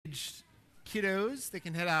kiddos, they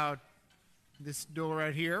can head out this door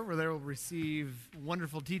right here where they will receive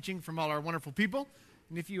wonderful teaching from all our wonderful people.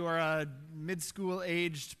 And if you are a mid-school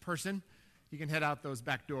aged person, you can head out those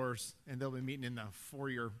back doors and they'll be meeting in the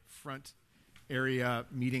foyer front area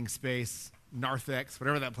meeting space, narthex,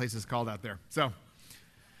 whatever that place is called out there. So,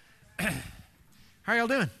 how are y'all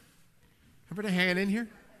doing? Everybody hanging in here?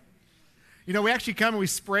 You know, we actually come and we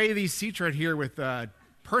spray these seats right here with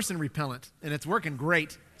person repellent, and it's working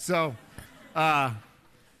great. So,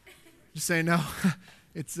 just say no.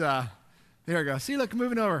 It's, there we go. See, look,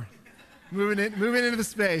 moving over. Moving into the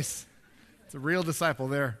space. It's a real disciple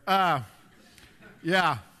there.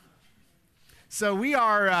 Yeah. So we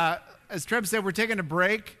are, as Treb said, we're taking a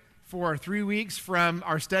break for 3 weeks from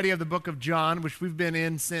our study of the book of John, which we've been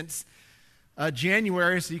in since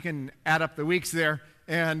January, so you can add up the weeks there.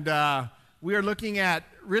 And we are looking at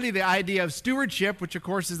really the idea of stewardship, which of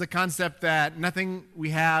course is the concept that nothing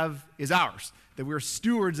we have is ours, that we're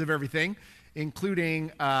stewards of everything,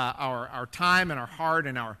 including our time and our heart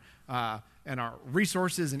and our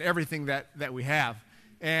resources and everything that we have.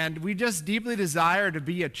 And we just deeply desire to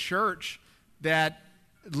be a church that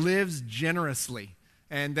lives generously.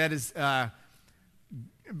 And that is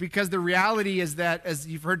because the reality is that, as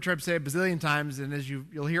you've heard Treb say a bazillion times, and as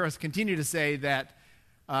you'll hear us continue to say, that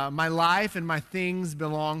my life and my things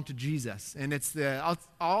belong to Jesus. And it's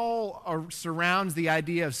all surrounds the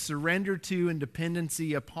idea of surrender to and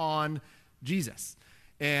dependency upon Jesus.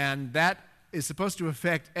 And that is supposed to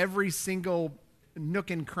affect every single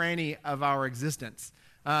nook and cranny of our existence.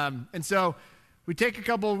 And so we take a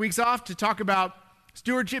couple of weeks off to talk about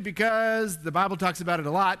stewardship because the Bible talks about it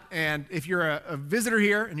a lot. And if you're a visitor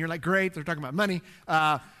here and you're like, great, they're talking about money,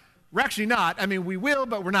 we're actually not. I mean, we will,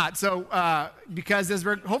 but we're not. So because as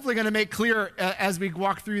we're hopefully going to make clear as we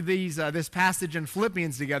walk through this passage in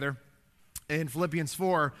Philippians together, in Philippians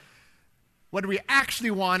 4, what we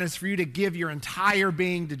actually want is for you to give your entire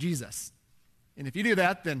being to Jesus. And if you do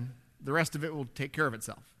that, then the rest of it will take care of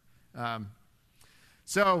itself.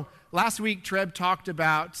 So last week, Treb talked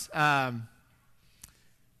about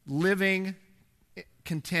living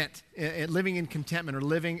content, living in contentment, or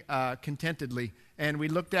living contentedly. And we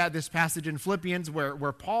looked at this passage in Philippians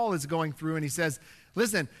where Paul is going through and he says,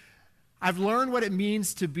 listen, I've learned what it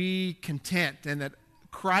means to be content, and that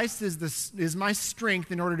Christ is my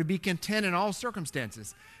strength in order to be content in all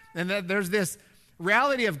circumstances. And that there's this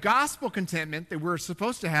reality of gospel contentment, that we're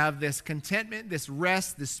supposed to have this contentment, this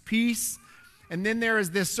rest, this peace. And then there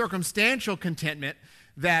is this circumstantial contentment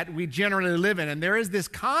that we generally live in. And there is this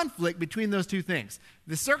conflict between those two things.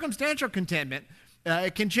 The circumstantial contentment,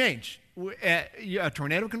 it can change. A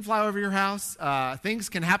tornado can fly over your house. Things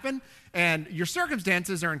can happen. And your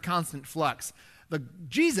circumstances are in constant flux.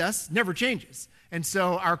 Jesus never changes. And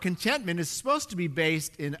so our contentment is supposed to be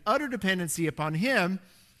based in utter dependency upon Him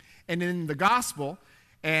and in the gospel.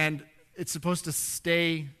 And it's supposed to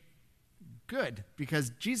stay good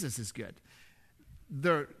because Jesus is good.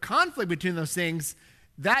 The conflict between those things,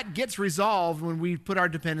 that gets resolved when we put our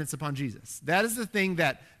dependence upon Jesus. That is the thing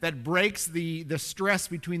that breaks the stress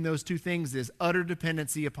between those two things, is utter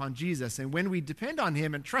dependency upon Jesus. And when we depend on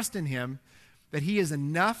Him and trust in Him, that He is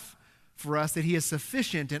enough for us, that He is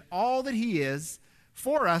sufficient in all that He is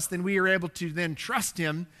for us, then we are able to then trust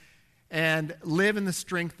Him and live in the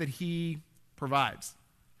strength that He provides.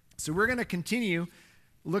 So we're going to continue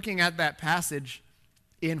looking at that passage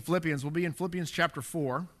in Philippians. We'll be in Philippians chapter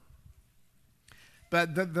 4.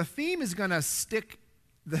 But the theme is going to stick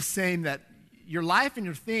the same, that your life and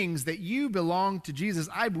your things, that you belong to Jesus.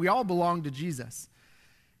 We all belong to Jesus.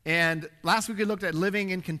 And last week we looked at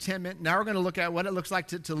living in contentment. Now we're going to look at what it looks like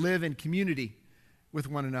to live in community with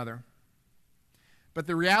one another. But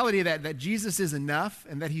the reality that Jesus is enough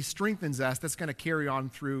and that He strengthens us, that's going to carry on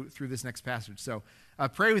through this next passage. So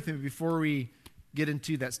pray with me before we get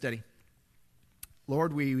into that study.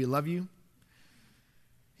 Lord, we love You.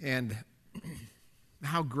 And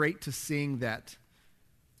how great to sing that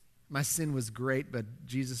my sin was great, but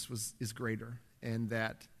Jesus is greater. And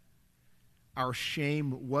that our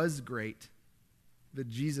shame was great, but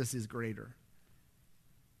Jesus is greater.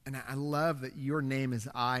 And I love that Your name is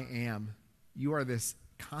I Am. You are this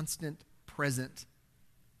constant, present,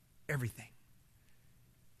 everything.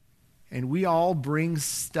 And we all bring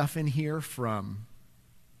stuff in here from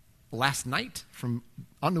last night, from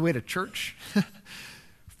on the way to church,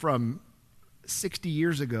 from 60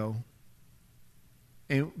 years ago.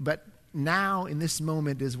 But now, in this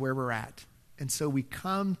moment, is where we're at. And so we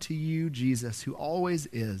come to You, Jesus, who always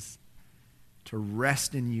is, to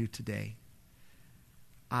rest in You today.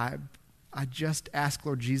 I just ask,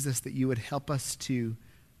 Lord Jesus, that You would help us to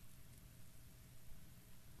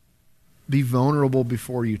be vulnerable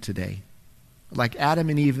before you today. Like Adam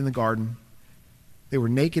and Eve in the garden, they were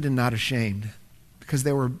naked and not ashamed because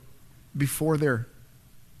they were before their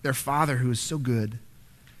Father who is so good.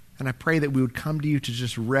 And I pray that we would come to you to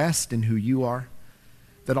just rest in who you are.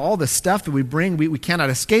 That all the stuff that we bring, we cannot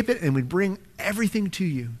escape it, and we bring everything to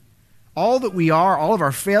you. All that we are, all of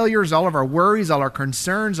our failures, all of our worries, all our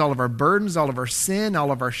concerns, all of our burdens, all of our sin,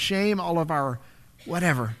 all of our shame, all of our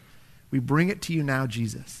whatever, we bring it to you now,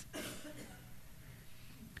 Jesus.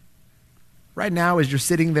 Right now, as you're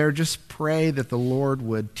sitting there, just pray that the Lord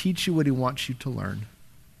would teach you what he wants you to learn.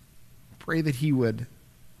 Pray that he would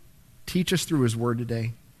teach us through his word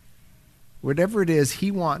today. Whatever it is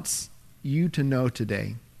he wants you to know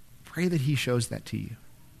today, pray that he shows that to you.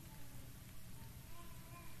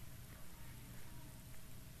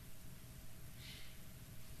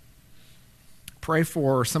 Pray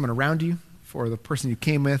for someone around you, for the person you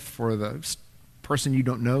came with, for the person you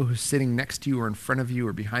don't know who's sitting next to you or in front of you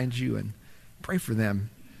or behind you, and pray for them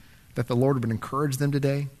that the Lord would encourage them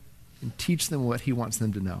today and teach them what he wants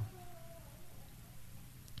them to know.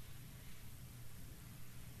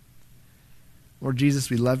 Lord Jesus,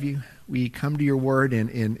 we love you. We come to your word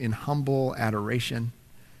in humble adoration.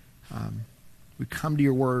 We come to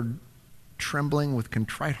your word trembling with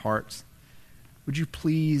contrite hearts. Would you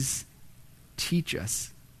please teach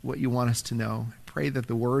us what you want us to know? I pray that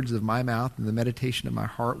the words of my mouth and the meditation of my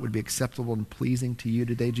heart would be acceptable and pleasing to you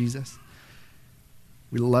today, Jesus.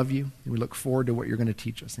 We love you, and we look forward to what you're going to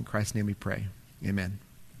teach us. In Christ's name we pray. Amen.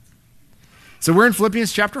 So we're in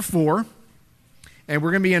Philippians chapter 4, and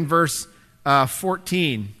we're going to be in verse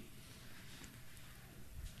 14.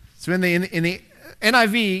 So in the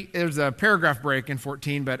NIV, there's a paragraph break in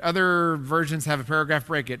 14, but other versions have a paragraph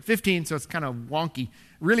break at 15, so it's kind of wonky.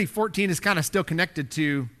 Really, 14 is kind of still connected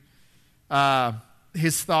to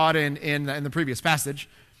his thought in the previous passage,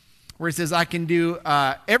 where he says, I can do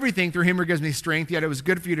everything through him who gives me strength, yet it was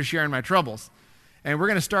good for you to share in my troubles. And we're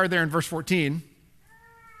going to start there in verse 14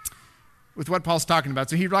 with what Paul's talking about.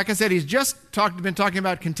 So he, like I said, he's just been talking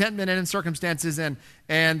about contentment and in circumstances, and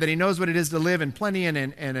that he knows what it is to live in plenty and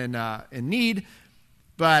in need,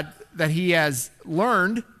 but that he has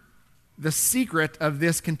learned the secret of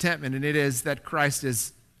this contentment, and it is that Christ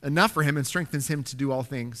is enough for him and strengthens him to do all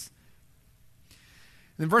things.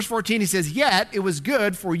 In verse 14, he says, yet it was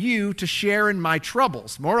good for you to share in my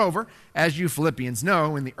troubles. Moreover, as you Philippians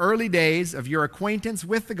know, in the early days of your acquaintance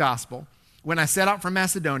with the gospel, when I set out from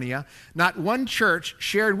Macedonia, not one church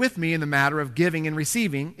shared with me in the matter of giving and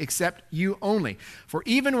receiving, except you only. For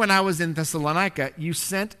even when I was in Thessalonica, you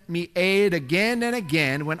sent me aid again and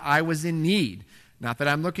again when I was in need. Not that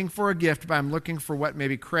I'm looking for a gift, but I'm looking for what may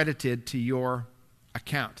be credited to your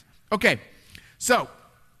account. Okay, so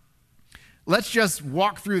let's just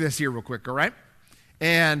walk through this here real quick, all right?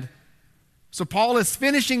 And so Paul is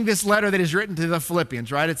finishing this letter that is written to the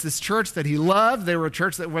Philippians, right? It's this church that he loved. They were a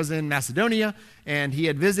church that was in Macedonia, and he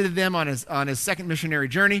had visited them on his second missionary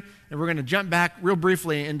journey. And we're going to jump back real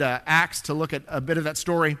briefly into Acts to look at a bit of that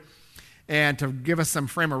story and to give us some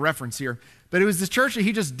frame of reference here. But it was this church that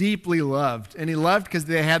he just deeply loved, and he loved because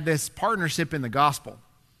they had this partnership in the gospel.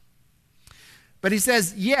 But he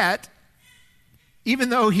says, yet, even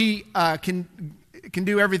though he can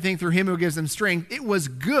do everything through him who gives him strength, it was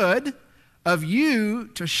good of you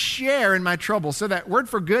to share in my trouble. So that word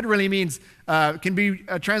for good really means, can be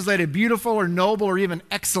translated beautiful or noble or even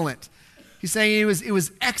excellent. He's saying it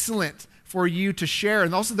was excellent for you to share.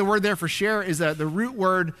 And also the word there for share is the root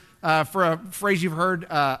word for a phrase you've heard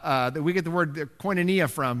that we get the word koinonia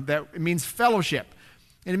from, that it means fellowship.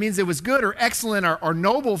 And it means it was good or excellent or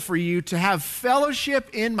noble for you to have fellowship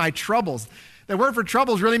in my troubles. The word for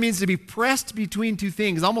troubles really means to be pressed between two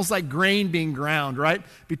things, almost like grain being ground, right?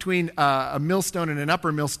 Between a millstone and an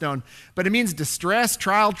upper millstone. But it means distress,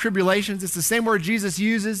 trial, tribulations. It's the same word Jesus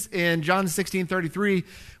uses in John 16:33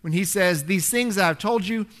 when he says, these things I have told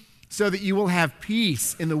you so that you will have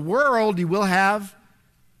peace. In the world you will have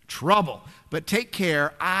trouble. But take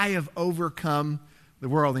care, I have overcome the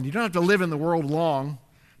world. And you don't have to live in the world long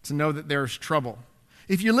to know that there's trouble.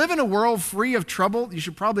 If you live in a world free of trouble, you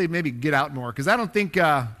should probably maybe get out more, because I don't think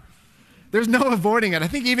there's no avoiding it. I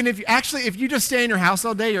think even if you just stay in your house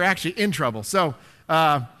all day, you're actually in trouble. So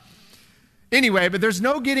anyway, but there's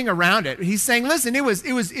no getting around it. He's saying, listen,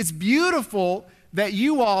 it's beautiful that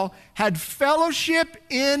you all had fellowship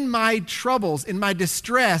in my troubles, in my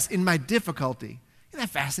distress, in my difficulty. Isn't that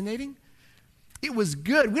fascinating? It was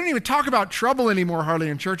good. We don't even talk about trouble anymore, hardly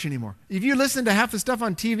in church anymore. If you listen to half the stuff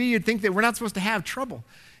on TV, you'd think that we're not supposed to have trouble.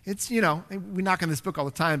 It's, we knock on this book all the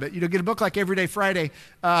time, but get a book like Everyday Friday.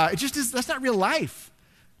 It just is, that's not real life.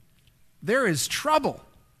 There is trouble.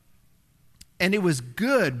 And it was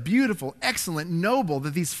good, beautiful, excellent, noble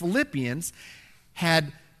that these Philippians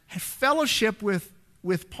had fellowship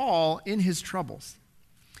with Paul in his troubles.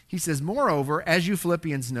 He says, moreover, as you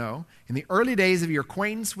Philippians know, in the early days of your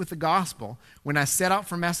acquaintance with the gospel, when I set out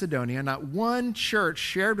from Macedonia, not one church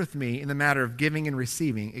shared with me in the matter of giving and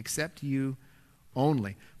receiving, except you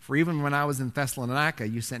only. For even when I was in Thessalonica,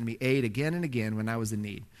 you sent me aid again and again when I was in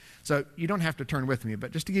need. So you don't have to turn with me,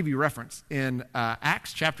 but just to give you reference, in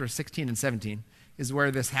Acts chapter 16 and 17 is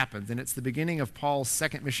where this happens, and it's the beginning of Paul's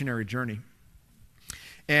second missionary journey.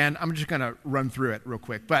 And I'm just going to run through it real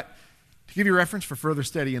quick. But to give you reference for further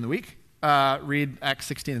study in the week, read Acts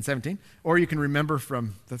 16 and 17, or you can remember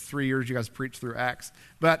from the 3 years you guys preached through Acts.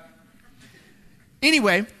 But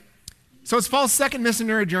anyway, so it's Paul's second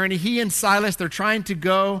missionary journey. He and Silas, they're trying to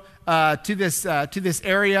go to this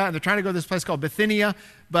area, and they're trying to go to this place called Bithynia,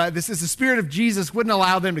 but the Spirit of Jesus wouldn't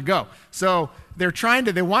allow them to go. So they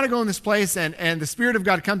want to go in this place, and the Spirit of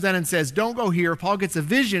God comes down and says, don't go here. Paul gets a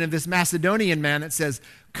vision of this Macedonian man that says,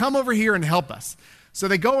 come over here and help us. So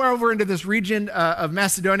they go over into this region of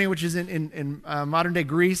Macedonia, which is in modern-day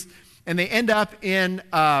Greece, and they end up in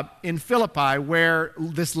Philippi, where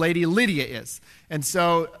this lady Lydia is. And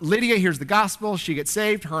so Lydia hears the gospel. She gets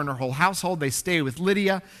saved. Her and her whole household, they stay with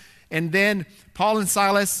Lydia. And then Paul and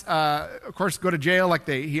Silas, of course, go to jail like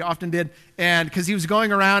he often did, and because he was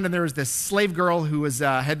going around, and there was this slave girl who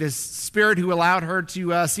had this spirit who allowed her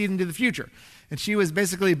to see into the future. And she was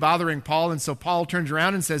basically bothering Paul, and so Paul turns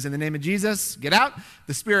around and says, in the name of Jesus, get out.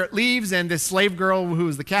 The spirit leaves, and this slave girl, who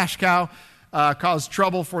was the cash cow, caused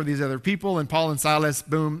trouble for these other people, and Paul and Silas,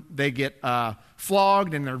 boom, they get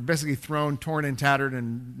flogged, and they're basically thrown, torn and tattered,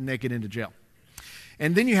 and naked into jail.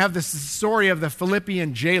 And then you have this story of the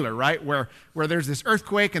Philippian jailer, right, where there's this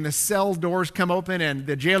earthquake, and the cell doors come open, and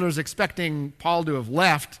the jailer's expecting Paul to have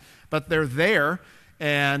left, but they're there,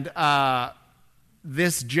 and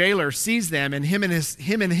this jailer sees them, and him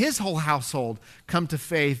and his whole household come to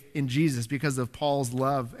faith in Jesus because of Paul's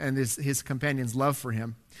love and his companion's love for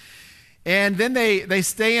him. And then they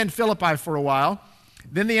stay in Philippi for a while.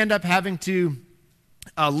 Then they end up having to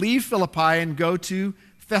leave Philippi and go to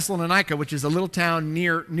Thessalonica, which is a little town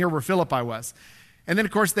near where Philippi was. And then,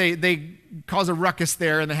 of course, they cause a ruckus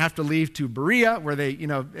there, and they have to leave to Berea, where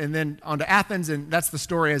and then on to Athens, and that's the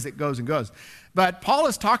story as it goes and goes. But Paul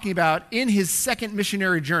is talking about in his second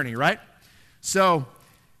missionary journey, right? So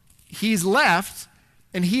he's left,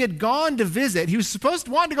 and he had gone to visit. He was supposed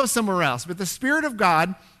to want to go somewhere else, but the Spirit of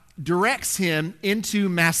God directs him into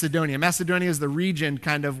Macedonia. Macedonia is the region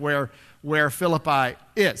kind of where Philippi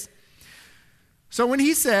is. So when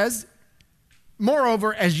he says,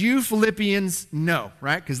 moreover, as you Philippians know,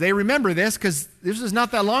 right? Because they remember this, because this was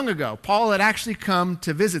not that long ago. Paul had actually come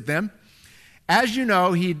to visit them. As you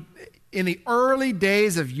know, in the early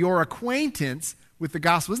days of your acquaintance with the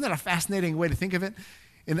gospel, isn't that a fascinating way to think of it?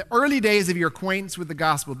 In the early days of your acquaintance with the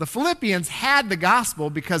gospel, the Philippians had the gospel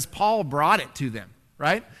because Paul brought it to them,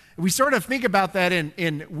 right? We sort of think about that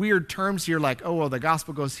in weird terms here, like, oh, well, the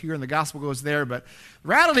gospel goes here and the gospel goes there. But the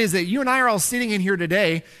reality is that you and I are all sitting in here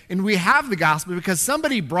today, and we have the gospel because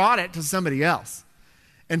somebody brought it to somebody else.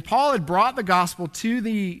 And Paul had brought the gospel to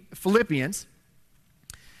the Philippians,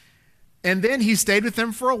 and then he stayed with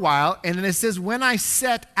them for a while. And then it says, when I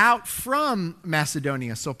set out from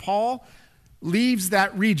Macedonia. So Paul leaves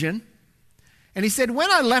that region, and he said,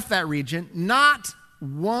 when I left that region, not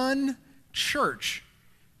one church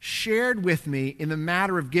shared with me in the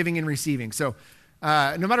matter of giving and receiving. So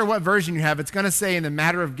no matter what version you have, it's going to say in the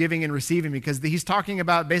matter of giving and receiving, because he's talking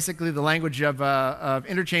about basically the language of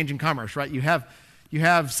interchange and commerce, right? You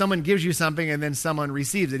have someone gives you something and then someone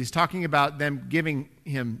receives it. He's talking about them giving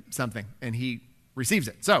him something and he receives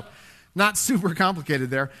it. So not super complicated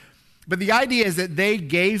there. But the idea is that they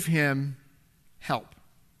gave him help.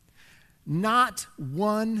 Not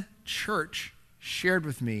one church shared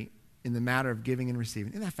with me in the matter of giving and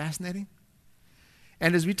receiving. Isn't that fascinating?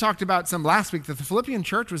 And as we talked about some last week, that the Philippian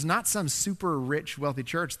church was not some super rich, wealthy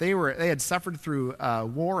church. They had suffered through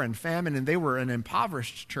war and famine, and they were an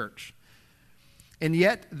impoverished church. And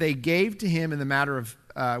yet they gave to him in the matter of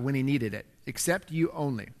when he needed it, except you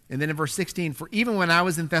only. And then in verse 16, for even when I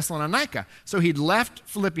was in Thessalonica, so he'd left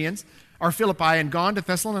Philippi and gone to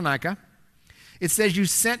Thessalonica, it says, you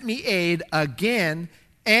sent me aid again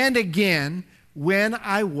and again when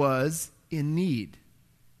I was in need.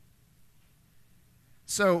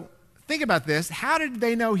 So think about this. How did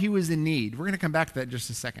they know he was in need? We're going to come back to that in just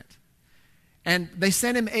a second. And they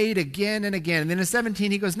sent him aid again and again. And then in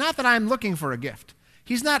 17, he goes, not that I'm looking for a gift.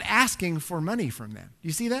 He's not asking for money from them. Do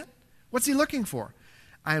you see that? What's he looking for?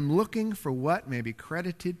 I am looking for what may be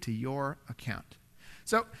credited to your account.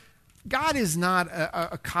 So God is not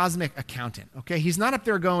a cosmic accountant, okay? He's not up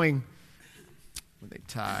there going, when they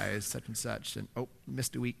tithe such and such, and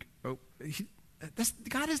missed a week.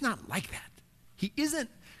 God is not like that. He isn't.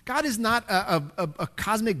 God is not a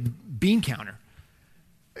cosmic bean counter.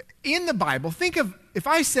 In the Bible, if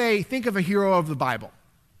I say, think of a hero of the Bible.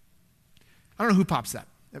 I don't know who pops up.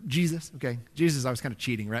 Jesus, okay. Jesus, I was kind of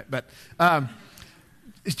cheating, right? But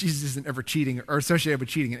Jesus isn't ever cheating or associated with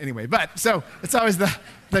cheating in any way. But so it's always the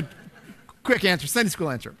quick answer, Sunday school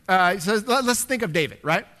answer. So let's think of David,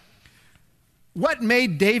 right? What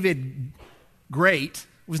made David great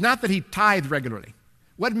was not that he tithed regularly.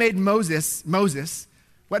 What made Moses,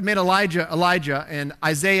 what made Elijah, and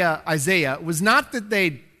Isaiah, was not that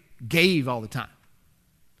they gave all the time.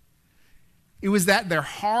 It was that their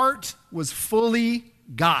heart was fully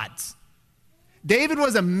God's. David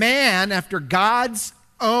was a man after God's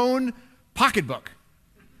own pocketbook.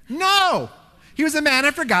 No, he was a man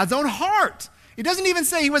after God's own heart. It doesn't even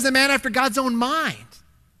say he was a man after God's own mind,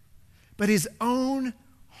 but his own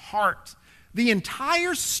heart. The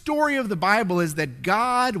entire story of the Bible is that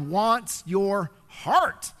God wants your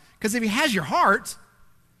heart. Because if he has your heart,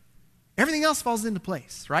 everything else falls into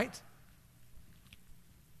place, right?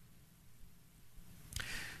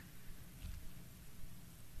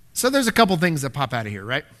 So there's a couple things that pop out of here,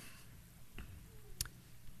 right?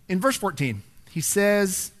 In verse 14, he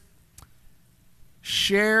says,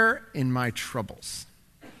 share in my troubles.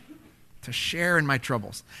 To share in my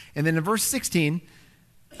troubles. And then in verse 16,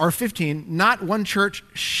 or 15, not one church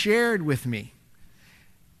shared with me.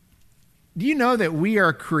 Do you know that we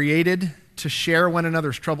are created to share one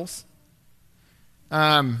another's troubles?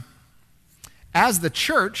 As the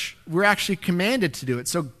church, we're actually commanded to do it.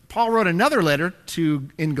 So Paul wrote another letter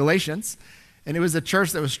in Galatians, and it was a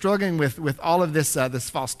church that was struggling with all of this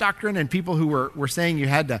false doctrine and people who were saying you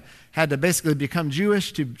had to basically become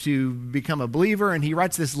Jewish to become a believer. And he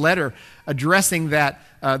writes this letter addressing that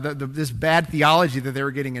this bad theology that they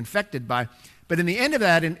were getting infected by. But in the end of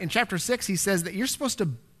that, in chapter 6, he says that you're supposed to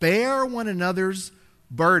bear one another's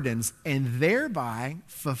burdens and thereby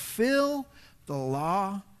fulfill the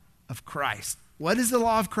law of Christ. What is the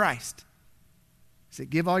law of Christ? Is it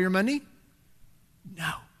give all your money?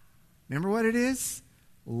 No. Remember what it is?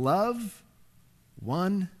 Love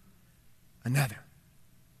one another.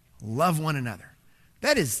 Love one another.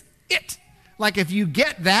 That is it. Like if you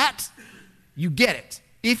get that, you get it.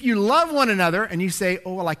 If you love one another and you say,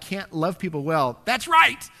 oh, well, I can't love people well, that's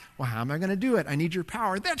right. Well, how am I going to do it? I need your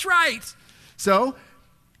power. That's right. So,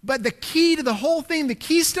 but the key to the whole thing, the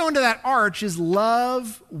keystone to that arch is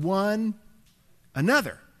love one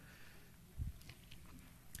another.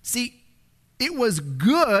 See, it was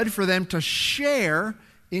good for them to share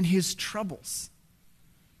in his troubles.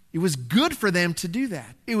 It was good for them to do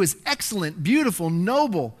that. It was excellent, beautiful,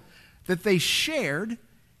 noble that they shared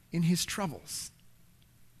in his troubles.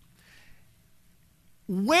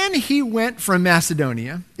 When he went from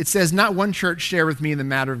Macedonia, it says, not one church shared with me in the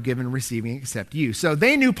matter of giving and receiving except you. So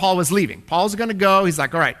they knew Paul was leaving. Paul's going to go. He's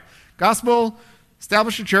like, all right, gospel,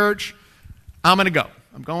 establish a church. I'm going to go.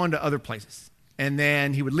 I'm going to other places. And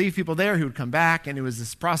then he would leave people there. He would come back. And it was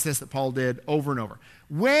this process that Paul did over and over.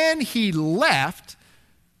 When he left,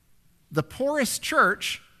 the poorest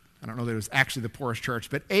church, I don't know that it was actually the poorest church,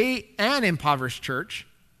 but an impoverished church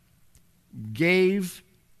gave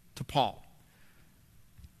to Paul.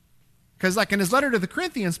 Because like in his letter to the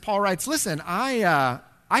Corinthians, Paul writes, listen, I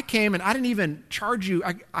came and I didn't even charge you.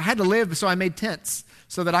 I had to live, so I made tents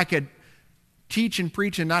so that I could teach and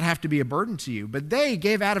preach and not have to be a burden to you. But they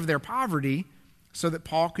gave out of their poverty so that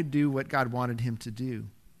Paul could do what God wanted him to do.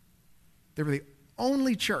 They were the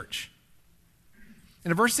only church.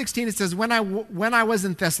 And in verse 16 it says, when I was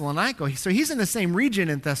in Thessalonica, so he's in the same region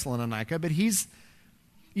in Thessalonica, but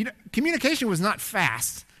communication was not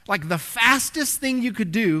fast. Like the fastest thing you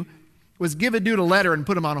could do was give a dude a letter and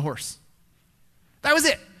put him on a horse. That was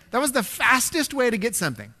it. That was the fastest way to get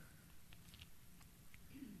something.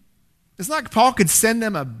 It's not like Paul could send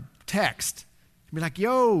them a text and be like,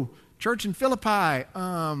 yo, church in Philippi,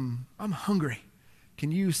 I'm hungry.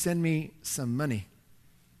 Can you send me some money?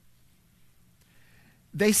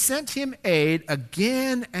 They sent him aid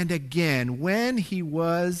again and again when he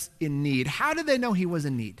was in need. How did they know he was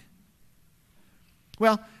in need?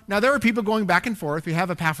 Well, now there were people going back and forth. We have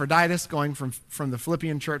Epaphroditus going from the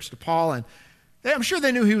Philippian church to Paul, and I'm sure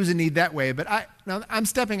they knew he was in need that way, but I'm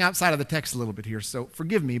stepping outside of the text a little bit here, so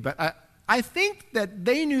forgive me, but I think that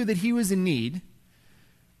they knew that he was in need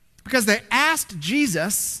because they asked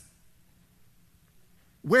Jesus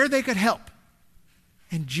where they could help.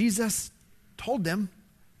 And Jesus told them,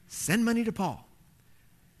 send money to Paul.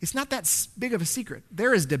 It's not that big of a secret.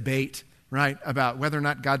 There is debate, right, about whether or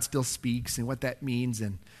not God still speaks and what that means.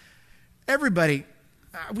 And everybody,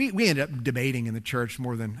 we end up debating in the church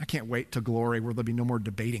more than, I can't wait till glory where there'll be no more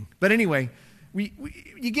debating. But anyway,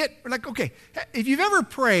 you get like, okay, if you've ever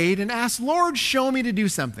prayed and asked, Lord, show me to do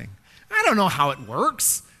something. I don't know how it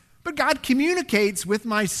works, but God communicates with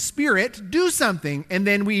my spirit, do something, and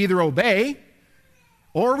then we either obey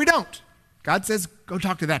or we don't. God says, go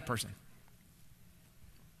talk to that person.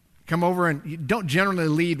 Come over, and you don't generally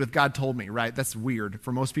lead with God told me, right? That's weird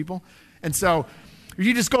for most people. And so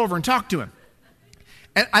you just go over and talk to him.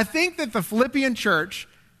 And I think that the Philippian church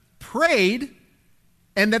prayed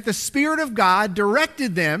and that the Spirit of God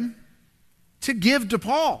directed them to give to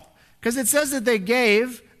Paul. Because it says that they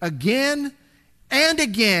gave again and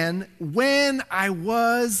again when I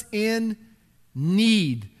was in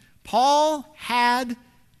need. Paul had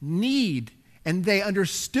need, and they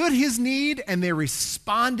understood his need, and they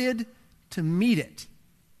responded to meet it.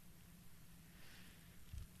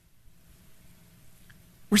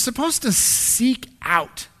 We're supposed to seek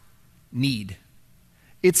out need.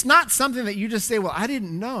 It's not something that you just say, well, I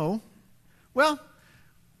didn't know. Well,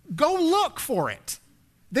 go look for it.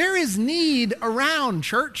 There is need around,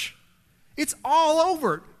 church. It's all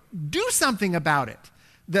over. Do something about it.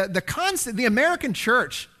 The American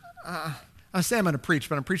church, I say I'm going to preach,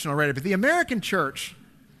 but I'm preaching already, but the American church,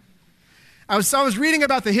 I was reading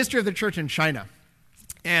about the history of the church in China.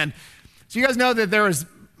 And so you guys know that there was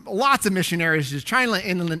lots of missionaries, just China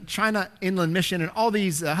Inland Mission and all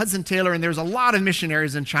these, Hudson Taylor, and there was a lot of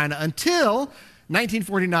missionaries in China until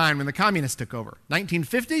 1949 when the communists took over.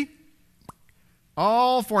 1950,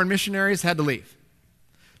 all foreign missionaries had to leave.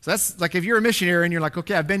 So that's like if you're a missionary and you're like,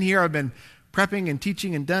 okay, I've been here, I've been prepping and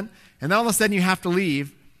teaching and done, and then all of a sudden you have to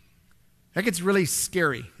leave, that gets really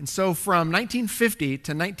scary. And so from 1950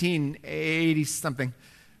 to 1980-something,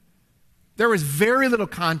 there was very little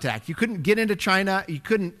contact. You couldn't get into China.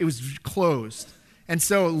 It was closed. And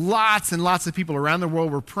so lots and lots of people around the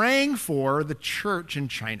world were praying for the church in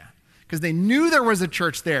China because they knew there was a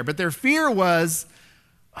church there. But their fear was,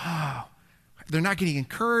 they're not getting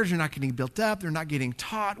encouraged. They're not getting built up. They're not getting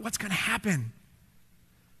taught. What's going to happen?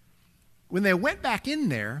 When they went back in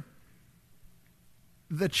there,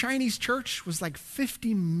 the Chinese church was like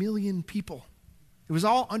 50 million people. It was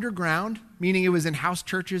all underground, meaning it was in house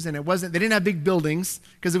churches, and they didn't have big buildings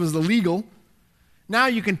because it was illegal. Now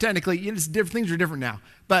you can technically, things are different now.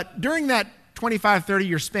 But during that 25,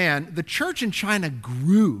 30-year span, the church in China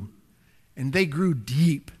grew, and they grew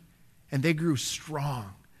deep, and they grew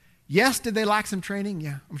strong. Yes, did they lack some training?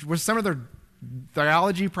 Yeah. Was some of their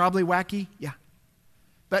theology probably wacky? Yeah.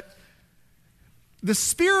 But the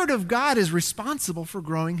Spirit of God is responsible for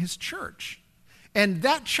growing his church. And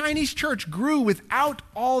that Chinese church grew without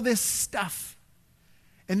all this stuff.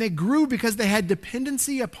 And they grew because they had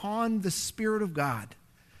dependency upon the Spirit of God.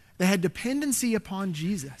 They had dependency upon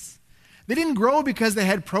Jesus. They didn't grow because they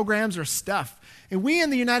had programs or stuff. And we in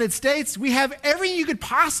the United States, we have everything you could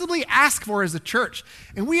possibly ask for as a church.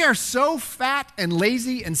 And we are so fat and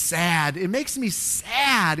lazy and sad. It makes me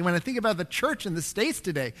sad when I think about the church in the States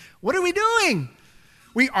today. What are we doing?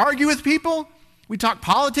 We argue with people. We talk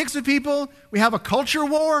politics with people. We have a culture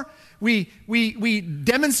war. We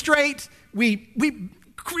demonstrate. We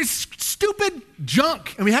stupid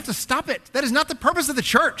junk, and we have to stop it. That is not the purpose of the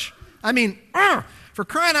church. I mean, for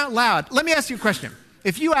crying out loud. Let me ask you a question.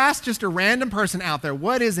 If you ask just a random person out there,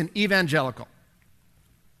 what is an evangelical?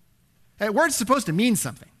 That word's supposed to mean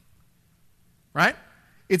something, right?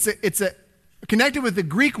 It's connected with the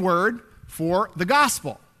Greek word for the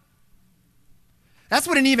gospel. That's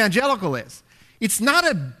what an evangelical is. It's not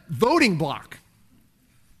a voting block,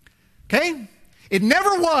 okay? It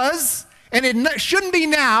never was, and it shouldn't be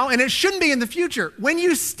now, and it shouldn't be in the future. When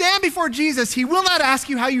you stand before Jesus, he will not ask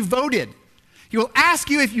you how you voted. He will ask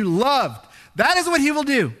you if you loved. That is what he will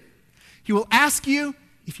do. He will ask you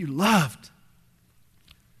if you loved.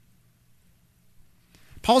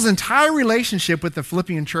 Paul's entire relationship with the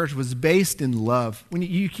Philippian church was based in love. When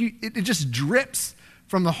it just drips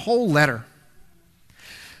from the whole letter.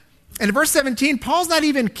 And in verse 17, Paul's not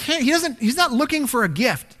even, he's not looking for a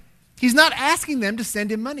gift. He's not asking them to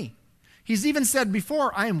send him money. He's even said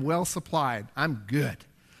before, I am well supplied. I'm good.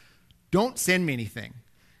 Don't send me anything.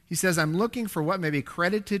 He says, I'm looking for what may be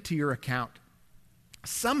credited to your account.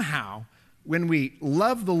 Somehow, when we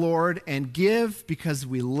love the Lord and give because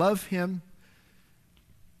we love him,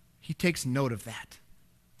 he takes note of that.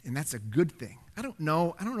 And that's a good thing. I don't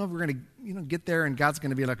know if we're going to get there and God's going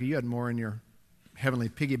to be like, you had more in your heavenly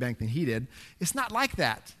piggy bank than he did. It's not like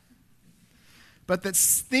that. But that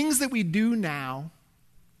things that we do now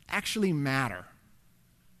actually matter.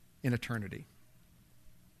 in eternity.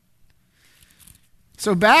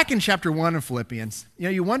 So back in chapter 1 of Philippians,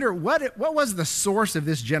 you wonder what was the source of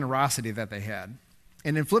this generosity that they had.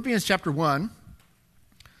 And in Philippians chapter 1,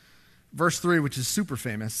 verse 3, which is super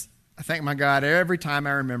famous, I thank my God every time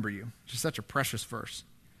I remember you, which is such a precious verse.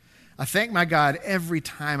 I thank my God every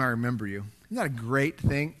time I remember you. Isn't that a great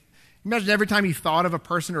thing? Imagine every time you thought of a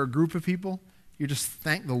person or a group of people, you just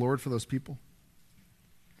thank the Lord for those people.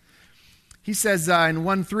 He says in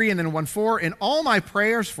 1:3 and then 1:4, in all my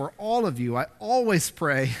prayers for all of you, I always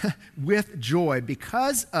pray with joy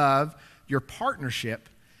because of your partnership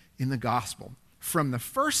in the gospel. From the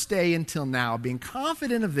first day until now, being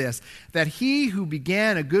confident of this, that he who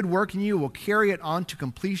began a good work in you will carry it on to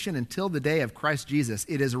completion until the day of Christ Jesus.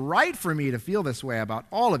 It is right for me to feel this way about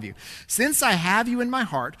all of you, since I have you in my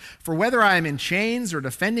heart, for whether I am in chains or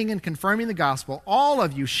defending and confirming the gospel, all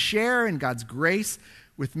of you share in God's grace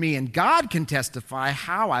with me, and God can testify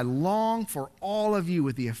how I long for all of you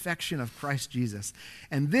with the affection of Christ Jesus.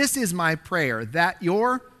 And this is my prayer, that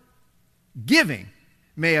your giving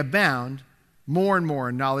may abound more and more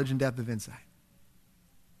in knowledge and depth of insight.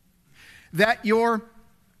 That your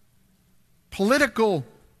political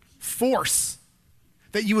force,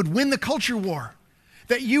 that you would win the culture war,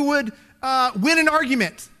 that you would win an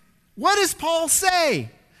argument. What does Paul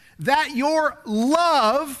say? That your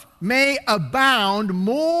love may abound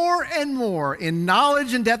more and more in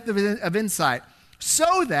knowledge and depth of insight,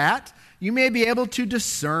 so that you may be able to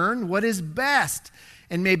discern what is best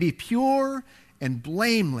and may be pure and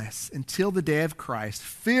blameless until the day of Christ,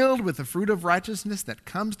 filled with the fruit of righteousness that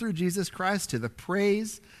comes through Jesus Christ to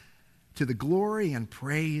the glory and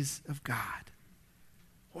praise of God.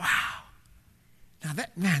 Wow. Now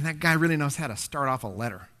that guy really knows how to start off a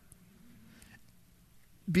letter.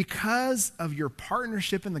 Because of your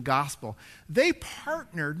partnership in the gospel, they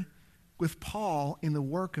partnered with Paul in the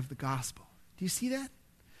work of the gospel. Do you see that?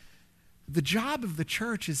 The job of the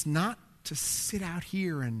church is not to sit out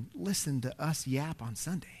here and listen to us yap on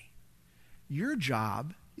Sunday. Your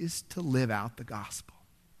job is to live out the gospel.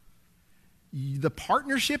 The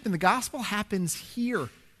partnership in the gospel happens here.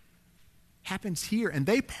 And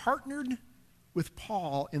they partnered with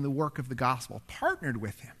Paul in the work of the gospel, partnered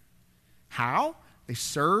with him. How? They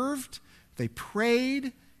served, they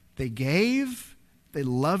prayed, they gave, they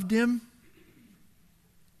loved him.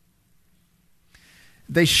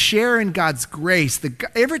 They share in God's grace.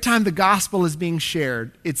 Every time the gospel is being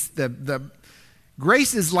shared, it's the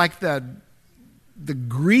grace is like the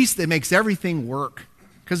grease that makes everything work.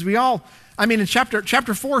 Because in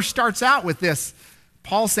chapter 4 starts out with this,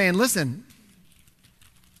 Paul saying, listen,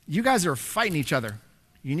 you guys are fighting each other.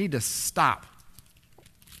 You need to stop.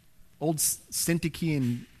 Old Syntyche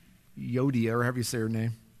and Yodia, or however you say her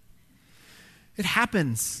name. It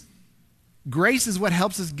happens. Grace is what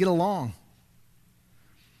helps us get along.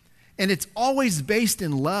 And it's always based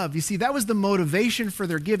in love. You see, that was the motivation for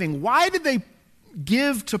their giving. Why did they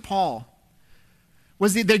give to Paul?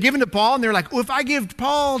 They're giving to Paul and they're like, if I give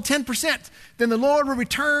Paul 10%, then the Lord will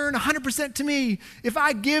return 100% to me. If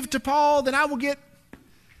I give to Paul, then I will get...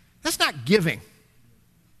 That's not giving.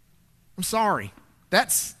 I'm sorry.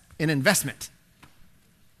 That's an investment,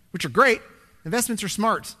 which are great. Investments are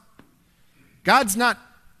smart. He's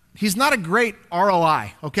not a great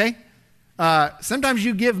ROI, okay? Sometimes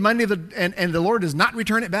you give money and the Lord does not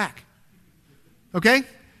return it back, okay?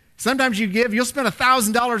 Sometimes you'll spend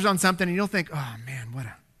 $1,000 on something and you'll think, oh man,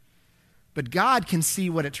 but God can see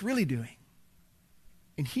what it's really doing.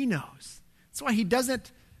 And he knows. That's why he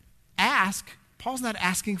doesn't ask. Paul's not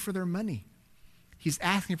asking for their money. He's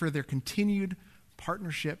asking for their continued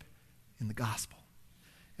partnership in the gospel.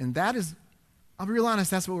 And that is, I'll be real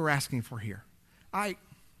honest, that's what we're asking for here.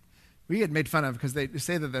 We get made fun of because they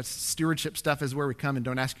say that the stewardship stuff is where we come and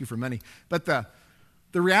don't ask you for money. But the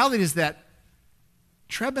reality is that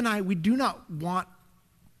Treb and I, we do not want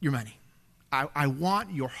your money. I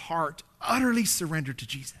want your heart utterly surrendered to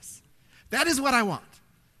Jesus. That is what I want.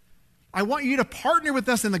 I want you to partner with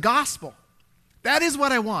us in the gospel. That is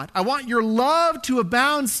what I want. I want your love to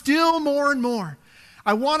abound still more and more.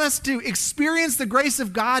 I want us to experience the grace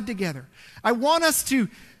of God together. I want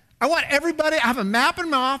everybody, I have a map in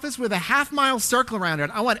my office with a half-mile circle around it.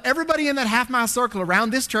 I want everybody in that half-mile circle around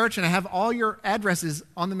this church, and I have all your addresses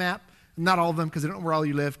on the map. Not all of them, because I don't know where all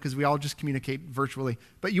you live, because we all just communicate virtually.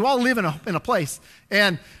 But you all live in a place.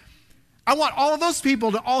 And I want all of those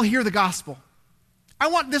people to all hear the gospel. I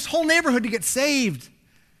want this whole neighborhood to get saved.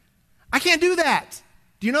 I can't do that.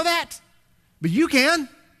 Do you know that? But you can.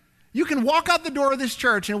 You can walk out the door of this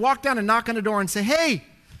church and walk down and knock on the door and say, hey,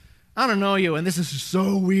 I don't know you, and this is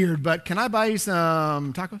so weird, but can I buy you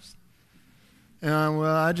some tacos?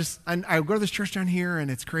 Well, I go to this church down here and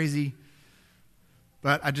it's crazy,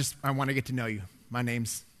 but I want to get to know you. My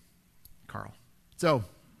name's Carl. So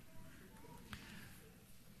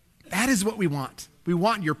that is what we want. We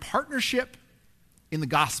want your partnership in the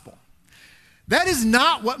gospel. That is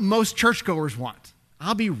not what most churchgoers want.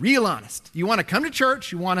 I'll be real honest. You want to come to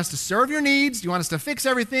church, you want us to serve your needs, you want us to fix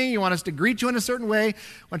everything, you want us to greet you in a certain way, you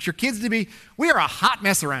want your kids to be, we are a hot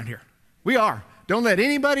mess around here. We are. Don't let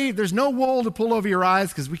anybody, there's no wool to pull over your eyes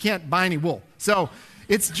because we can't buy any wool. So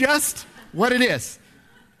it's just what it is.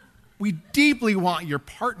 We deeply want your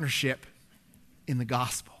partnership in the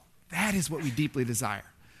gospel. That is what we deeply desire.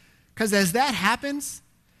 Because as that happens,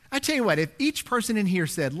 I tell you what, if each person in here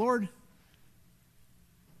said, Lord,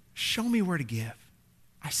 show me where to give.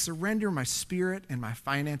 I surrender my spirit and my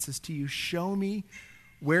finances to you. Show me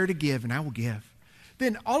where to give, and I will give.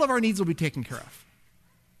 Then all of our needs will be taken care of.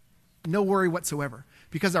 No worry whatsoever.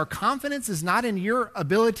 Because our confidence is not in your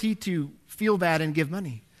ability to feel bad and give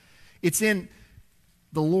money. It's in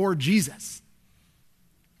the Lord Jesus.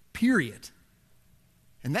 Period.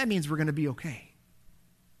 And that means we're going to be okay.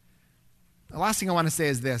 The last thing I want to say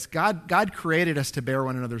is this. God created us to bear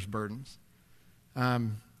one another's burdens.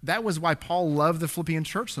 That was why Paul loved the Philippian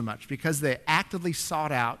church so much, because they actively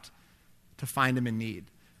sought out to find him in need.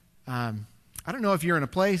 I don't know if you're in a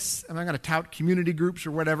place, I'm not going to tout community groups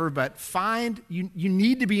or whatever, but you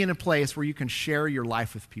need to be in a place where you can share your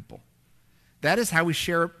life with people. That is how we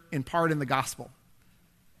share in part in the gospel.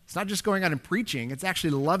 It's not just going out and preaching, it's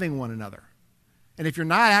actually loving one another. And if you're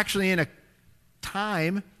not actually in a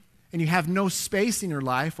time and you have no space in your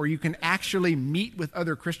life where you can actually meet with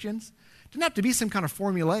other Christians, it doesn't have to be some kind of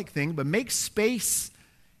formulaic thing, but make space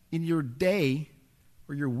in your day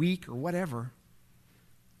or your week or whatever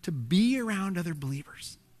to be around other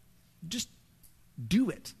believers. Just do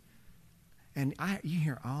it. And you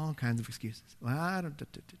hear all kinds of excuses. Well, I don't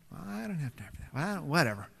have time for that. Well,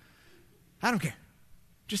 whatever. I don't care.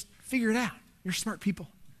 Just figure it out. You're smart people.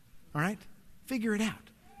 All right? Figure it out.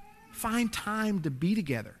 Find time to be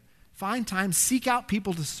together. Find time. Seek out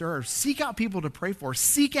people to serve. Seek out people to pray for.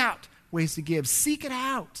 Seek out ways to give. Seek it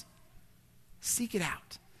out. Seek it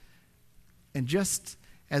out. And just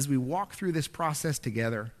as we walk through this process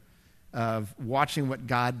together of watching what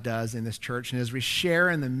God does in this church, and as we share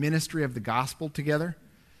in the ministry of the gospel together,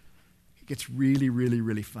 it gets really, really,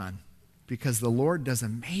 really fun. Because the Lord does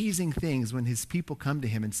amazing things when his people come to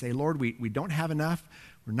him and say, Lord, we don't have enough,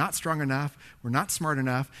 we're not strong enough, we're not smart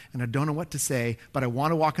enough, and I don't know what to say, but I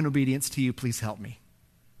want to walk in obedience to you, please help me.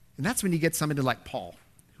 And that's when you get somebody like Paul,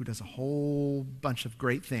 who does a whole bunch of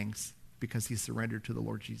great things because he's surrendered to the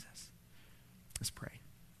Lord Jesus. Let's pray.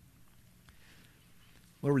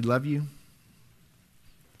 Lord, we love you.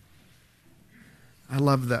 I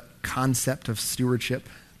love the concept of stewardship,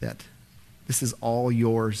 that this is all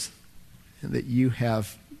yours and that you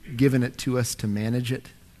have given it to us to manage it.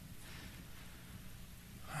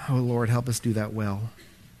 Oh, Lord, help us do that well.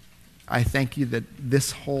 I thank you that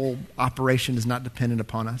this whole operation is not dependent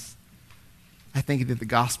upon us. I thank you that the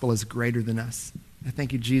gospel is greater than us. I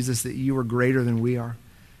thank you, Jesus, that you are greater than we are.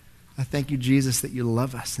 I thank you, Jesus, that you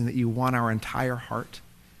love us and that you want our entire heart.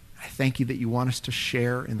 I thank you that you want us to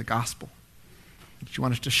share in the gospel, that you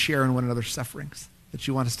want us to share in one another's sufferings, that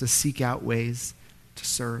you want us to seek out ways to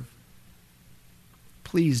serve.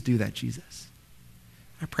 Please do that, Jesus.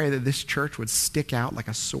 I pray that this church would stick out like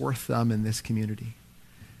a sore thumb in this community.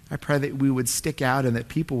 I pray that we would stick out and that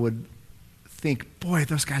people would think, boy,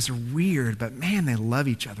 those guys are weird, but man, they love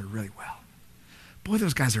each other really well. Boy,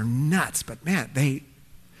 those guys are nuts, but man, they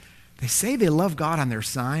say they love God on their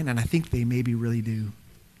sign, and I think they maybe really do.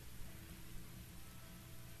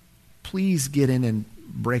 Please get in and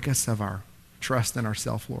break us of our trust in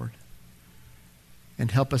ourselves, Lord,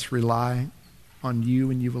 and help us rely on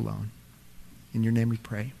you and you alone. In your name we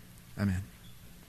pray. Amen.